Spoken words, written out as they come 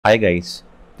Hi guys,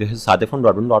 this is Satif from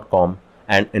 .com,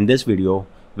 and in this video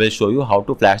we'll show you how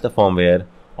to flash the firmware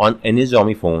on any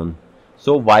Xiaomi phone.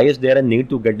 So why is there a need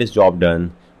to get this job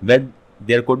done? Well,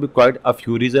 there could be quite a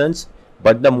few reasons,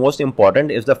 but the most important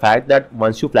is the fact that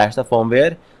once you flash the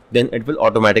firmware, then it will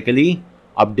automatically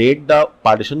update the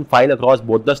partition file across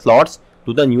both the slots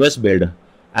to the newest build.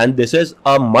 And this is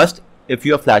a must if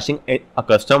you are flashing a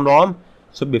custom ROM.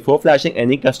 So before flashing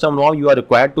any custom ROM, you are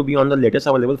required to be on the latest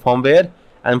available firmware,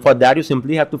 and for that you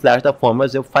simply have to flash the firmware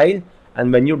zip file,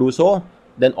 and when you do so,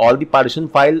 then all the partition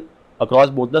file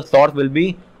across both the slots will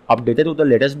be updated to the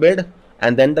latest build,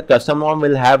 and then the custom ROM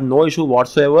will have no issue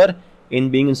whatsoever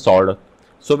in being installed.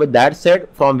 So with that said,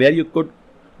 from where you could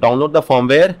download the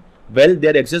firmware, well,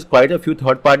 there exist quite a few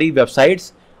third-party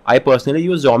websites. I personally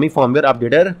use Xiaomi firmware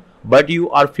updater, but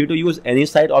you are free to use any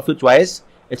site of your choice.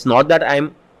 It's not that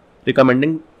I'm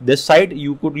recommending this site.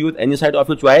 You could use any site of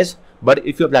your choice, but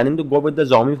if you're planning to go with the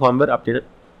Xiaomi firmware update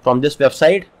from this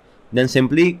website, then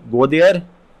simply go there.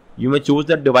 You may choose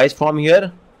the device from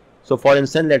here. So for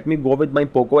instance, let me go with my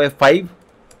Poco F5.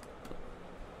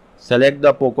 Select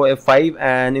the Poco F5,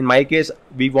 and in my case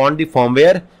we want the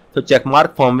firmware, so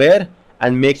checkmark firmware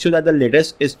and make sure that the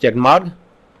latest is checkmarked.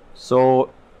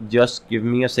 So just give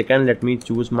me a second, let me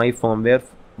choose my firmware,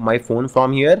 my phone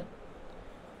from here,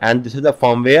 and this is the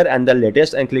firmware and the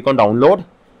latest, and click on download.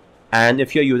 And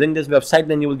if you're using this website,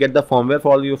 then you will get the firmware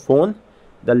for your phone,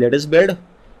 the latest build.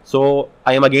 So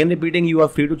I am again repeating, you are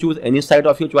free to choose any site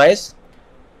of your choice.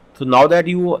 So now that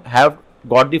you have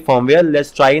got the firmware,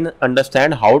 let's try and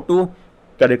understand how to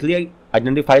correctly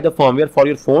identify the firmware for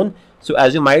your phone. So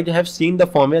as you might have seen, the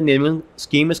firmware naming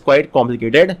scheme is quite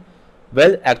complicated.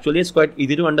 Well, actually it's quite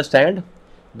easy to understand.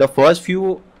 The first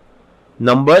few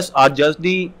numbers are just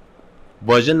the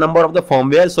version number of the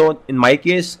firmware. So in my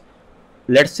case,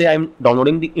 let's say I'm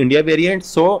downloading the India variant,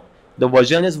 so the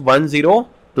version is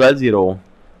 10.12.0.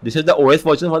 This is the OS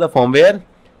version for the firmware.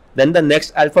 Then the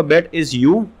next alphabet is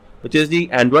U, which is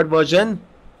the Android version,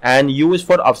 and U is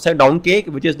for upside down cake,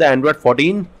 which is the Android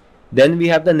 14. Then we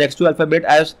have the next two alphabet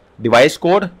as device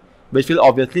code, which will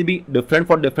obviously be different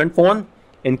for different phone.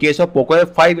 In case of Poco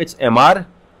F5, it's MR.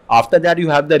 After that you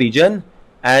have the region,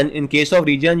 and in case of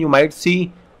region you might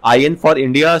see IN for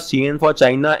India, CN for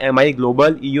China, MI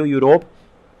global, EU Europe,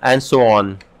 and so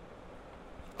on.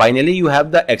 Finally, you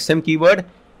have the XM keyword.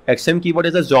 XM keyword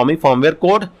is a Xiaomi firmware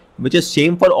code, which is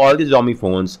same for all the Xiaomi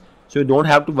phones, so you don't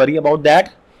have to worry about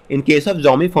that. In case of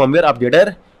Xiaomi firmware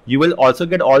updater, you will also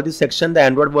get all this section, the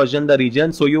Android version, the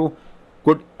region, so you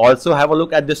could also have a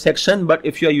look at this section. But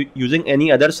if you are using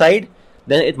any other site,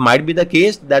 then it might be the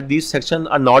case that these sections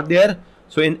are not there.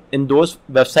 So in those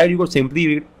websites, you could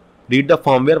simply read the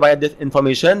firmware via this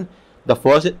information. The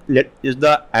first is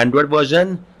the Android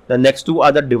version, the next two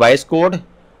are the device code,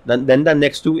 then the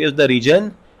next two is the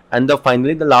region, and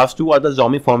finally the last two are the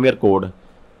Xiaomi firmware code.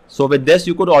 So with this,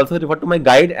 you could also refer to my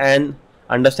guide and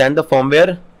understand the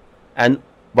firmware. And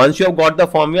once you have got the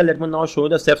firmware, let me now show you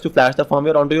the steps to flash the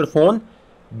firmware onto your phone.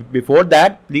 Before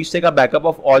that, please take a backup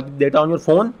of all the data on your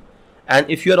phone. And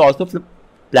if you are also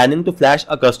planning to flash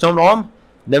a custom ROM,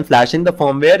 then flashing the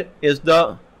firmware is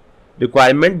the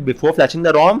requirement before flashing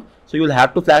the ROM. So you will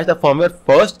have to flash the firmware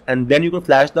first, and then you could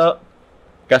flash the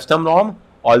custom ROM.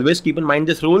 Always keep in mind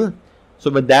this rule.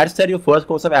 So with that said, your first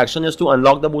course of action is to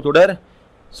unlock the bootloader.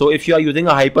 So if you are using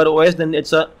a Hyper OS, then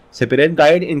it's a separate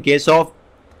guide. In case of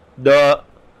the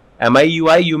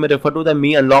MIUI, you may refer to the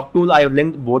Mi Unlock tool. I have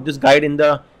linked both this guide in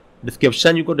the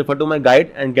description. You could refer to my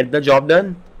guide and get the job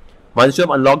done. Once you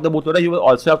have unlocked the bootloader, you will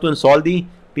also have to install the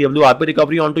TWRP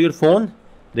recovery onto your phone.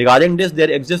 Regarding this, there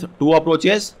exist two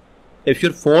approaches. If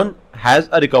your phone has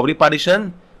a recovery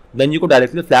partition, then you could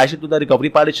directly flash it to the recovery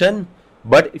partition.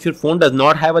 But if your phone does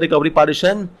not have a recovery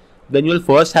partition, then you will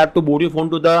first have to boot your phone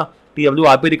to the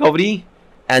TWRP recovery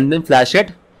and then flash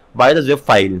it via the zip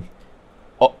file.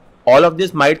 All of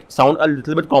this might sound a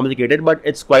little bit complicated, but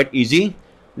it's quite easy.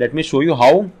 Let me show you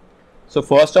how. So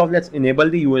first off, let's enable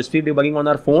the USB debugging on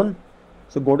our phone.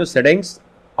 So go to settings,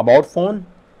 about phone,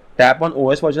 tap on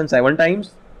OS version 7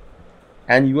 times,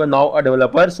 and you are now a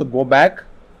developer. So go back,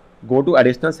 go to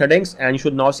additional settings, and you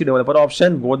should now see developer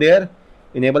option. Go there,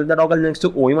 enable the toggle next to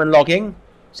OEM unlocking.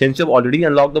 Since you have already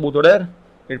unlocked the bootloader,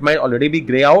 it might already be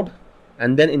grey out,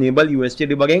 and then enable USB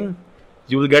debugging.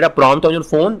 You will get a prompt on your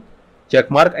phone.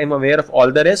 Checkmark I'm aware of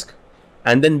all the risk,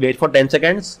 and then wait for 10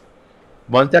 seconds.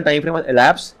 Once the time frame has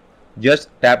elapsed, just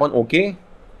tap on OK,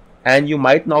 and you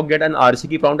might now get an RC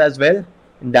key prompt as well.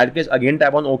 In that case, again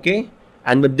tap on OK,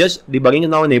 and with this, debugging is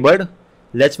now enabled.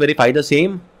 Let's verify the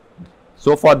same.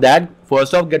 So for that,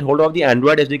 first off, get hold of the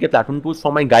Android SDK platform tools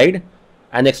from my guide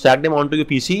and extract them onto your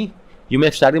PC. You may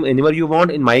extract them anywhere you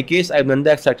want. In my case, I've done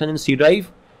the extraction in C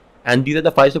drive, and these are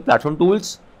the files of platform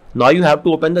tools. Now you have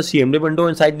to open the CMD window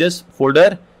inside this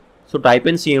folder. So type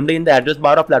in CMD in the address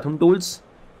bar of platform tools,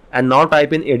 and now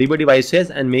type in ADB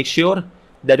devices and make sure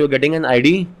that you're getting an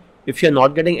ID. If you're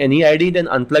not getting any ID, then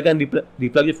unplug and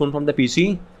replug your phone from the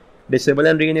PC. Disable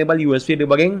and re-enable USB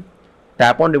debugging.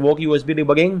 Tap on revoke USB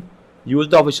debugging. Use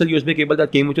the official USB cable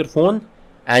that came with your phone,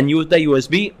 and use the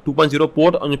USB 2.0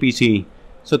 port on your PC.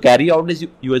 So carry out these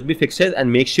USB fixes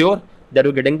and make sure that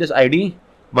you're getting this ID.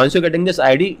 Once you're getting this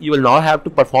ID, you will now have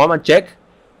to perform a check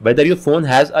whether your phone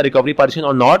has a recovery partition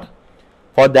or not.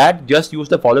 For that, just use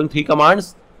the following 3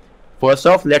 commands. First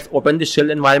off, let's open the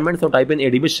shell environment. So type in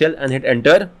ADB shell and hit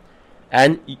enter.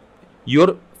 And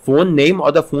your phone name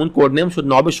or the phone code name should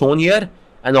now be shown here.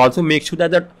 And also make sure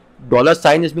that the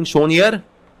 $sign is being shown here.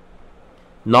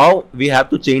 Now we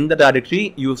have to change the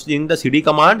directory using the cd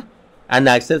command and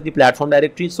access the platform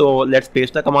directory. So let's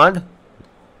paste the command.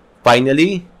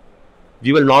 Finally,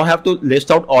 we will now have to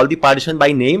list out all the partition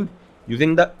by name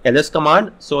using the ls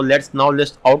command. So let's now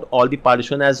list out all the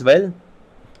partition as well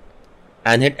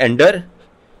and hit enter.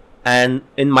 And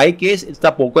in my case, it's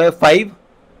the Poco F5.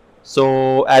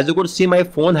 So as you could see, my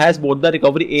phone has both the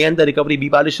recovery A and the recovery B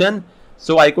partition.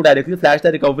 So I could directly flash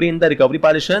the recovery in the recovery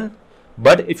partition.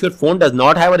 But if your phone does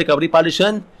not have a recovery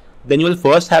partition, then you will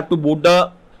first have to boot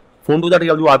the phone to the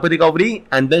TWRP recovery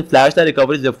and then flash the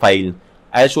recovery zip file.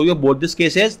 I'll show you both these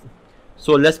cases.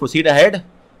 So let's proceed ahead.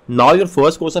 Now your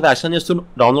first course of action is to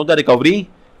download the recovery.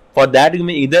 For that, you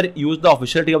may either use the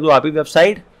official TWRP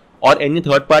website or any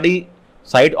third-party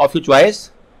site of your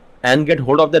choice and get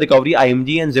hold of the recovery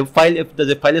IMG and zip file if the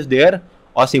zip file is there,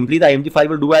 or simply the IMG file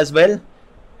will do as well.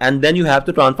 And then you have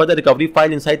to transfer the recovery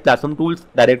file inside platform tools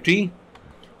directory.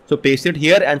 So paste it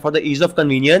here, and for the ease of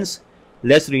convenience,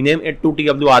 let's rename it to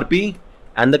TWRP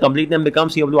and the complete name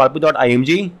becomes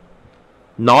TWRP.img.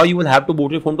 Now you will have to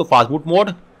boot your phone to fastboot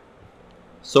mode.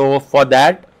 So for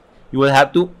that, you will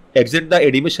have to exit the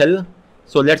ADB shell.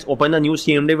 So let's open a new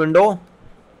CMD window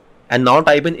and now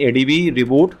type in ADB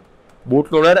reboot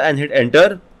bootloader and hit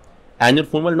enter. And your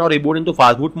phone will now reboot into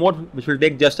fastboot mode, which will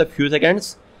take just a few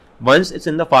seconds. Once it's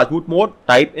in the fastboot mode,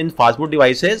 type in fastboot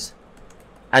devices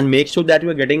and make sure that you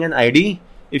are getting an ID.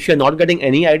 If you are not getting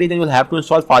any ID, then you will have to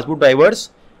install fastboot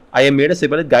drivers. I have made a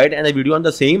separate guide and a video on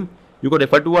the same. You could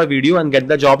refer to our video and get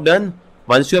the job done.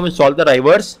 Once you have installed the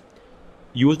drivers,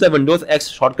 use the Windows X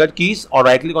shortcut keys or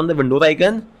right click on the Windows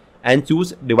icon and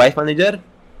choose Device Manager.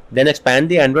 Then expand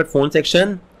the Android phone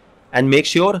section and make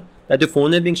sure that the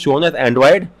phone is being shown as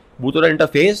Android bootloader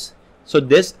interface. So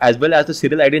this, as well as the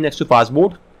serial ID next to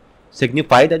fastboot,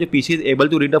 signify that your PC is able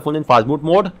to read the phone in fastboot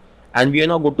mode, and we are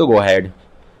now good to go ahead.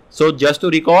 So just to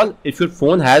recall, if your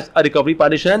phone has a recovery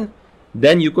partition,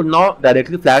 then you could now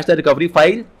directly flash the recovery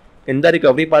file in the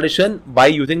recovery partition by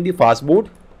using the fastboot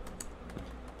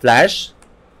flash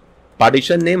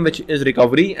partition name, which is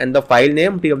recovery, and the file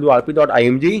name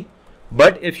twrp.img.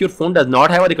 But if your phone does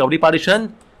not have a recovery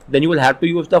partition, then you will have to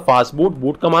use the fastboot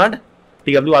boot command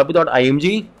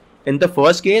twrp.img. In the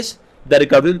first case, the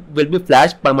recovery will be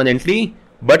flashed permanently,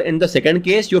 but in the second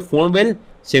case, your phone will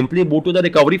simply boot to the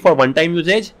recovery for one-time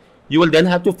usage. You will then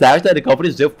have to flash the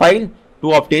recovery zip file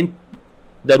to obtain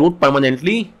the root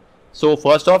permanently. So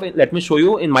first off, let me show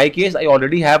you. In my case, I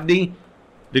already have the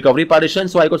recovery partition,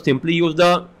 so I could simply use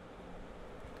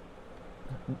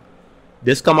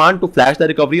this command to flash the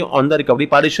recovery on the recovery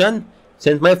partition.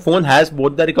 Since my phone has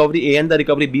both the recovery A and the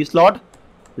recovery B slot,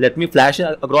 let me flash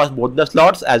it across both the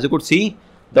slots. As you could see,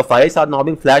 the files are now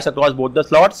being flashed across both the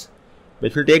slots,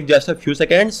 which will take just a few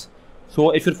seconds.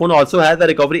 So if your phone also has the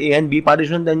recovery A and B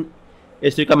partition, then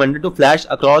it's recommended to flash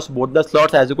across both the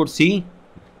slots. As you could see,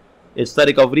 it's the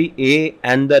recovery A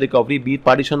and the recovery B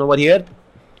partition over here.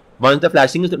 Once the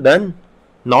flashing is done,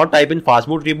 now type in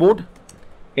fastboot reboot.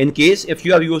 In case if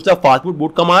you have used the fastboot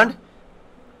boot command,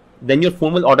 then your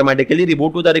phone will automatically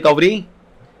reboot to the recovery.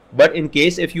 But in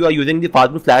case if you are using the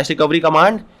fastboot flash recovery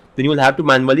command, then you will have to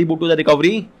manually boot to the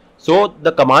recovery. So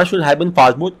the command should have been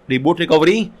fastboot reboot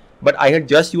recovery, but I had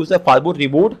just used the fastboot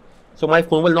reboot, so my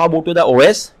phone will now boot to the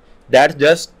OS. That's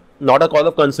just not a cause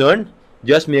of concern.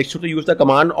 Just make sure to use the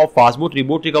command of fastboot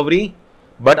reboot recovery.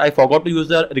 But I forgot to use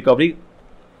the recovery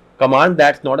command.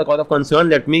 That's not a cause of concern.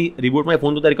 Let me reboot my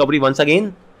phone to the recovery once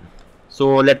again.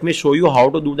 So let me show you how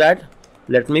to do that.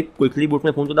 Let me quickly boot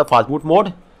my phone to the fastboot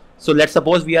mode. So let's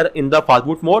suppose we are in the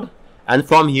fastboot mode, and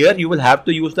from here you will have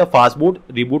to use the fastboot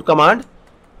reboot command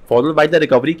followed by the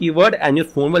recovery keyword, and your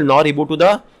phone will now reboot to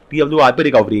the TWRP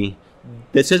recovery.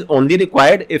 This is only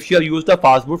required if you have used the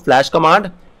fastboot flash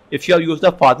command. If you have used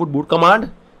the fastboot boot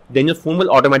command, then your phone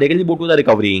will automatically boot to the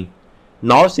recovery.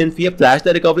 Now since we have flashed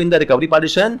the recovery in the recovery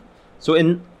partition, so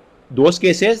in those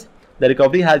cases the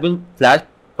recovery has been flashed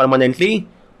permanently.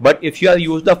 But if you have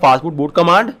used the fastboot boot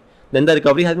command, then the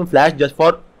recovery has been flashed just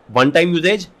for one time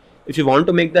usage. If you want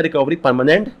to make the recovery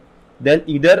permanent, then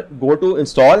either go to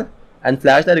install and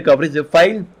flash the recovery zip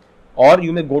file, or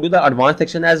you may go to the advanced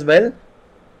section as well,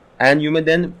 and you may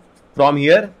then from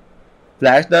here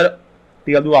flash the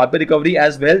TWRP recovery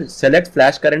as well. Select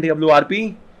flash current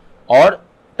TWRP or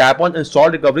tap on install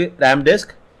recovery RAM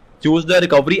disk. Choose the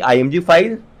recovery IMG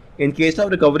file. In case of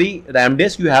recovery RAM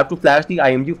disk, you have to flash the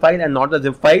IMG file and not the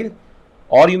zip file.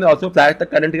 Or you may also flash the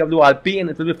current TWRP and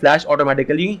it will be flashed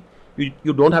automatically.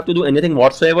 You don't have to do anything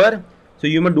whatsoever. So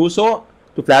you may do so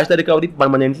to flash the recovery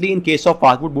permanently in case of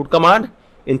fastboot boot command.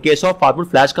 In case of fastboot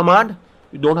flash command,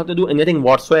 you don't have to do anything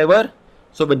whatsoever.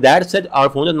 So with that said, our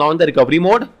phone is now in the recovery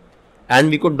mode and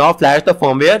we could now flash the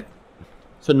firmware.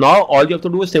 So now all you have to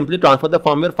do is simply transfer the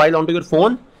firmware file onto your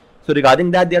phone. So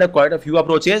regarding that, there are quite a few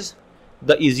approaches.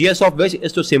 The easiest of which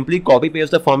is to simply copy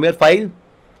paste the firmware file.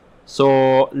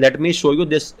 So let me show you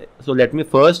this. So let me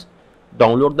first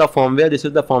download the firmware. This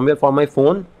is the firmware for my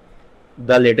phone,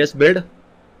 the latest build.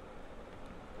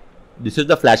 This is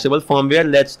the flashable firmware.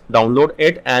 Let's download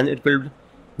it and it will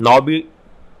now be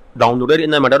downloaded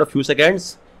in a matter of few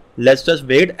seconds. Let's just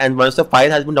wait, and once the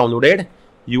file has been downloaded,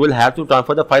 you will have to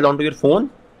transfer the file onto your phone.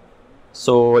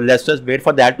 So let's just wait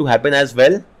for that to happen as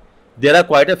well. There are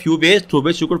quite a few ways through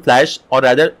which you could flash or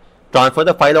rather transfer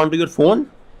the file onto your phone.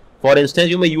 For instance,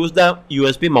 you may use the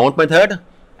USB mount method,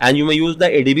 and you may use the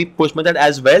ADB push method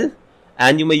as well,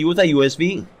 and you may use the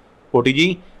USB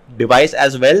OTG device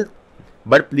as well.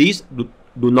 But please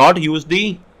do not use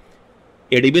the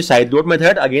ADB sideload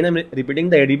method. Again, I'm repeating,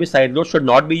 the ADB sideload should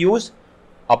not be used.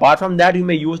 Apart from that, you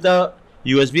may use the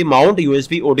USB mount,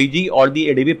 USB OTG or the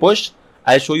ADB push.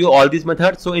 I'll show you all these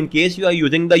methods. So in case you are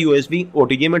using the USB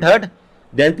OTG method,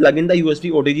 then plug in the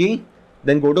USB OTG,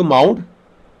 then go to mount,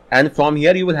 and from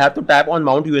here you will have to tap on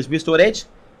mount USB storage,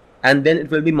 and then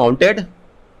it will be mounted,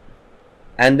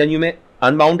 and then you may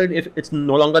unmount it if it's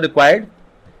no longer required.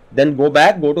 Then go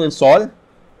back, go to install,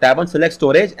 tap on select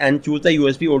storage and choose the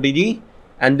USB OTG,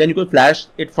 and then you could flash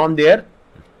it from there.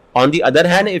 On the other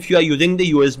hand, if you are using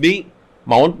the USB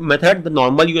mount method, the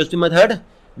normal USB method,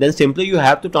 then simply you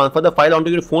have to transfer the file onto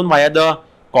your phone via the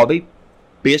copy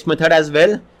paste method as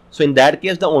well. So in that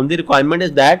case, the only requirement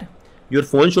is that your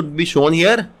phone should be shown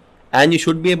here and you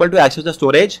should be able to access the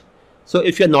storage. So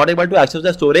if you are not able to access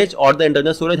the storage or the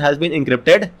internal storage has been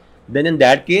encrypted, then in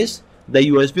that case the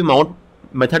USB mount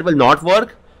method will not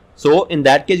work. So in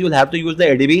that case, you will have to use the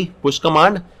ADB push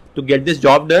command to get this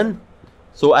job done.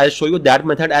 So I'll show you that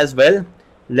method as well.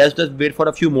 Let's just wait for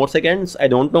a few more seconds. I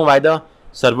don't know why the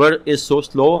server is so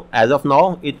slow as of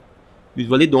now. It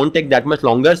usually don't take that much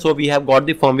longer. So we have got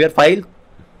the firmware file.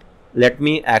 Let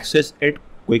me access it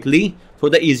quickly. So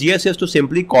the easiest is to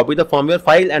simply copy the firmware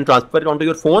file and transfer it onto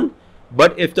your phone.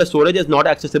 But if the storage is not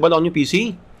accessible on your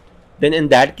PC, then in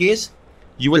that case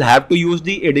you will have to use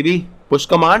the ADB push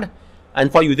command. And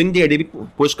for using the ADB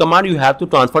push command, you have to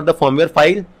transfer the firmware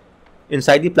file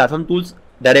inside the platform tools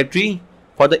directory.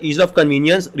 For the ease of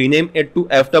convenience, rename it to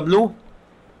FW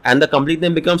and the complete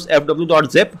name becomes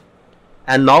fw.zip.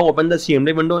 And now open the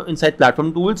CMD window inside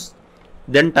platform tools,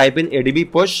 then type in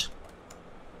ADB push,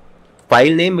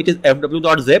 file name which is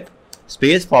fw.zip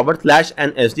space /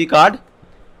 and SD card,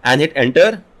 and hit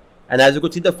enter. And as you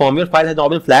could see, the firmware file has now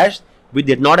been flashed. We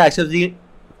did not access the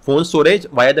phone storage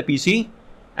via the PC,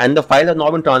 and the file has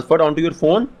now been transferred onto your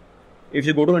phone. If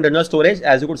you go to internal storage,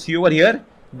 as you could see over here,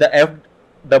 the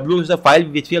FW is the file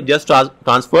which we have just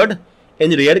transferred.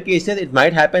 In rare cases, it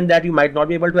might happen that you might not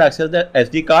be able to access the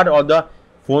SD card or the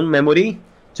phone memory.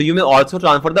 So you may also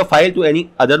transfer the file to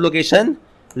any other location.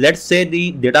 Let's say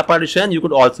the data partition, you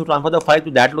could also transfer the file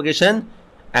to that location,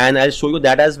 and I'll show you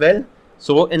that as well.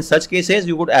 So in such cases,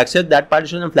 you could access that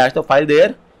partition and flash the file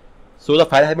there. So the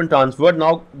file has been transferred.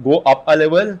 Now go up a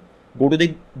level, go to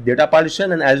the data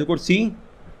partition, and as you could see,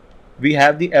 we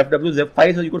have the FW zip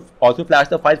file. So you could also flash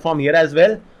the file from here as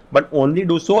well, but only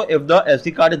do so if the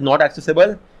SD card is not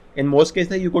accessible. In most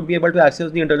cases, you could be able to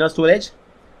access the internal storage,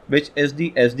 which is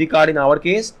the SD card in our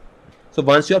case. So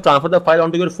once you have transferred the file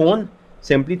onto your phone,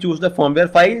 simply choose the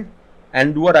firmware file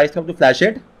and do a right swipe to flash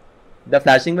it. The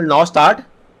flashing will now start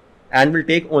and will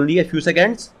take only a few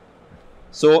seconds.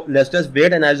 So let's just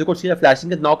wait, and as you could see, the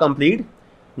flashing is now complete.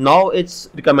 Now it's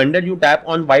recommended you tap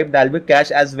on wipe Dalvik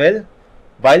cache as well.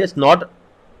 While it's not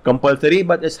compulsory,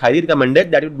 but it's highly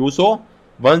recommended that you do so.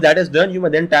 Once that is done, you may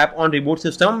then tap on reboot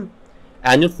system,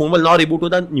 and your phone will now reboot to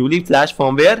the newly flashed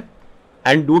firmware.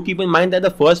 And do keep in mind that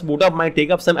the first boot up might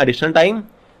take up some additional time.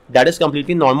 that is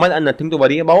completely normal and nothing to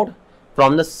worry about.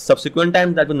 From the subsequent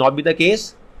time, that will not be the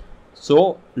case.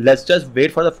 So let's just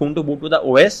wait for the phone to boot to the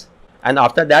OS, and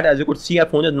after that, as you could see, our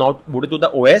phone is now booted to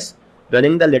the OS,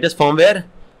 running the latest firmware.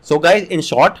 So guys, in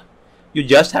short, you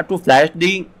just have to flash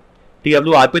the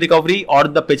TWRP recovery or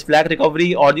the pitch flag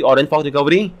recovery or the orange fox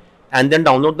recovery, and then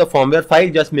download the firmware file.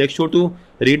 Just make sure to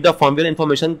read the firmware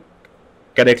information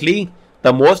correctly.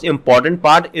 The most important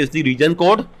part is the region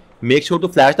code. Make sure to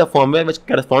flash the firmware which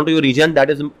corresponds to your region. That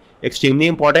is extremely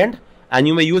important, and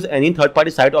you may use any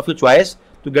third-party site of your choice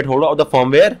to get hold of the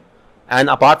firmware. And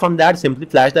apart from that, simply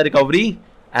flash the recovery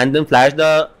and then flash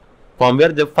the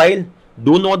firmware zip file.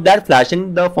 Do note that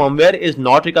flashing the firmware is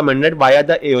not recommended via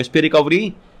the AOSP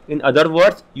recovery. In other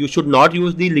words, you should not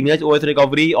use the Lineage OS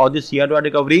recovery or the CR2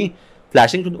 recovery.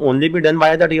 Flashing should only be done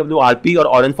via the TWRP or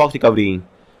Orange Fox recovery.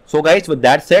 So guys, with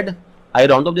that said, I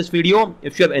round up this video.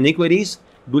 If you have any queries,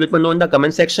 do let me know in the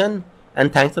comment section,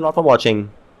 and thanks a lot for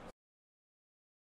watching.